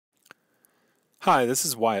Hi, this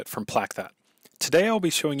is Wyatt from Plak That. Today I'll be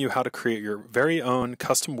showing you how to create your very own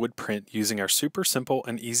custom wood print using our super simple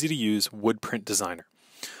and easy to use wood print designer.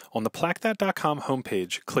 On the plakthat.com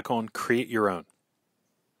homepage, click on Create Your Own.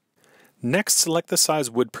 Next, select the size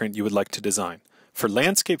wood print you would like to design. For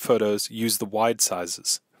landscape photos, use the wide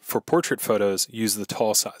sizes. For portrait photos, use the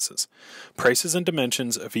tall sizes. Prices and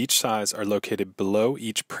dimensions of each size are located below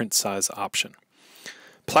each print size option.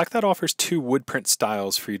 Plak That offers two wood print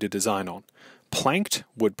styles for you to design on. Planked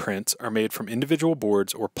wood prints are made from individual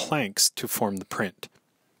boards or planks to form the print.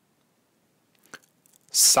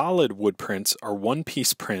 Solid wood prints are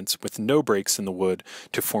one-piece prints with no breaks in the wood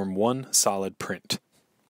to form one solid print.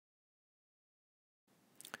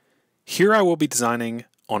 Here I will be designing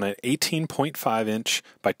on an 18.5 inch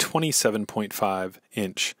by 27.5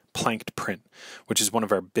 inch planked print, which is one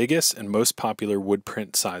of our biggest and most popular wood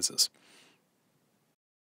print sizes.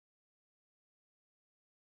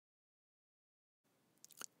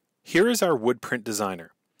 Here is our wood print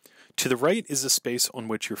designer. To the right is the space on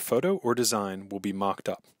which your photo or design will be mocked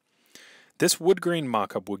up. This wood grain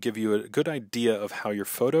mockup will give you a good idea of how your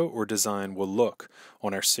photo or design will look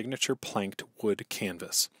on our signature planked wood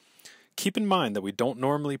canvas. Keep in mind that we don't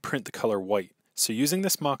normally print the color white, so using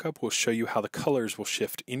this mockup will show you how the colors will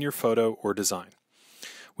shift in your photo or design.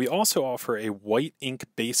 We also offer a white ink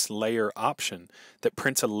base layer option that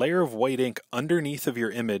prints a layer of white ink underneath of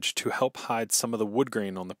your image to help hide some of the wood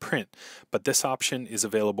grain on the print, but this option is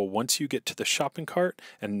available once you get to the shopping cart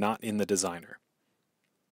and not in the designer.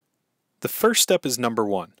 The first step is number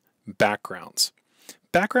 1, backgrounds.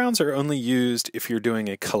 Backgrounds are only used if you're doing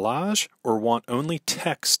a collage or want only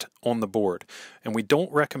text on the board, and we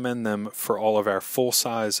don't recommend them for all of our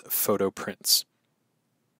full-size photo prints.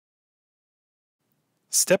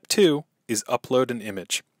 Step 2 is upload an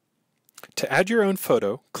image. To add your own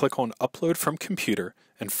photo, click on Upload from Computer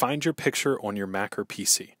and find your picture on your Mac or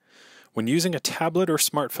PC. When using a tablet or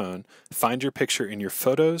smartphone, find your picture in your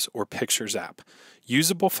Photos or Pictures app.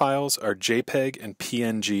 Usable files are JPEG and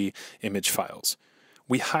PNG image files.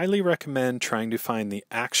 We highly recommend trying to find the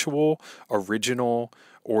actual, original,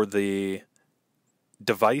 or the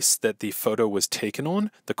device that the photo was taken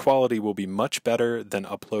on. The quality will be much better than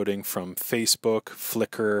uploading from Facebook,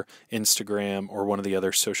 Flickr, Instagram, or one of the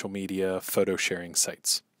other social media photo sharing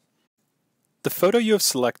sites. The photo you have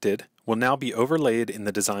selected will now be overlaid in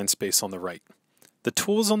the design space on the right. The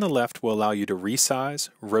tools on the left will allow you to resize,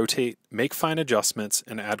 rotate, make fine adjustments,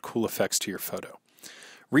 and add cool effects to your photo.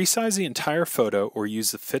 Resize the entire photo or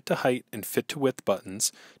use the fit to height and fit to width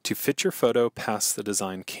buttons to fit your photo past the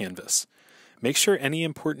design canvas. Make sure any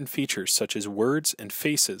important features such as words and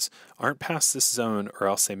faces aren't past this zone or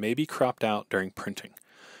else they may be cropped out during printing.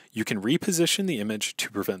 You can reposition the image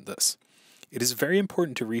to prevent this. It is very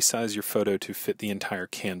important to resize your photo to fit the entire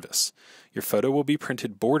canvas. Your photo will be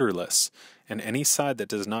printed borderless, and any side that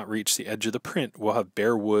does not reach the edge of the print will have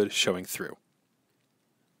bare wood showing through.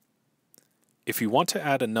 If you want to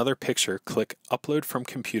add another picture, click Upload from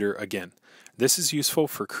Computer again. This is useful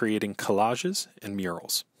for creating collages and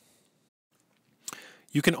murals.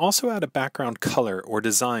 You can also add a background color or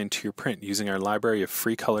design to your print using our library of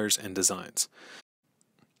free colors and designs.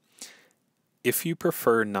 If you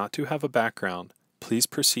prefer not to have a background, please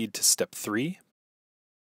proceed to Step 3.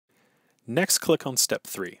 Next, click on Step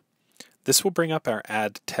 3. This will bring up our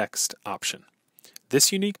Add Text option.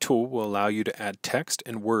 This unique tool will allow you to add text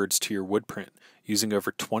and words to your wood print using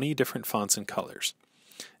over 20 different fonts and colors.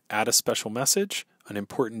 Add a special message, an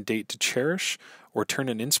important date to cherish, or turn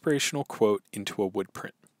an inspirational quote into a wood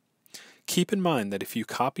print. Keep in mind that if you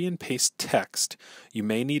copy and paste text, you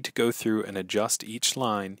may need to go through and adjust each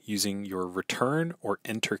line using your Return or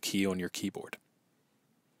Enter key on your keyboard.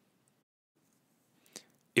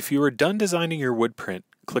 If you are done designing your wood print,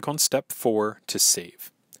 click on Step 4 to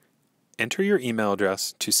save. Enter your email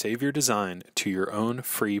address to save your design to your own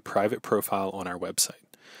free private profile on our website.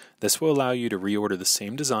 This will allow you to reorder the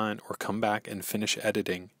same design or come back and finish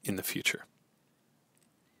editing in the future.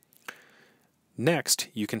 Next,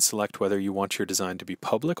 you can select whether you want your design to be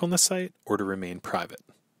public on the site or to remain private.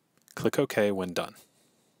 Click OK when done.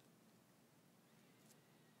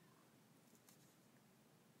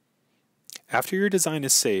 After your design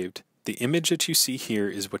is saved, the image that you see here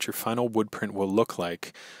is what your final wood print will look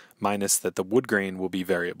like, minus that the wood grain will be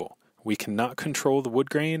variable. We cannot control the wood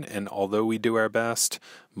grain, and although we do our best,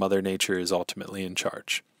 Mother Nature is ultimately in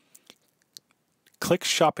charge. Click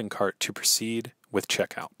Shopping Cart to proceed with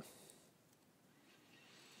checkout.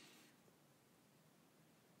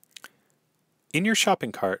 In your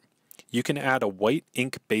shopping cart, you can add a white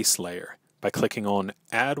ink base layer by clicking on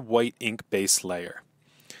Add White Ink Base Layer.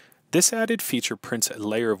 This added feature prints a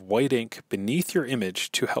layer of white ink beneath your image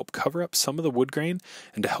to help cover up some of the wood grain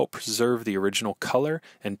and to help preserve the original color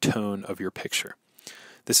and tone of your picture.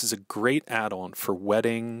 This is a great add-on for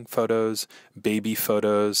wedding photos, baby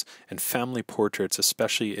photos, and family portraits,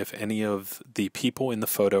 especially if any of the people in the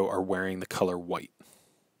photo are wearing the color white.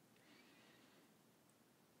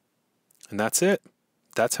 And that's it.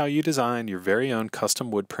 That's how you design your very own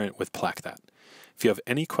custom wood print with Plak That. If you have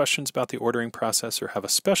any questions about the ordering process or have a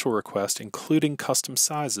special request, including custom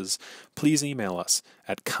sizes, please email us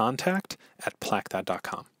at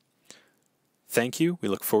contact@plakthat.com. Thank you. We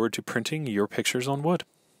look forward to printing your pictures on wood.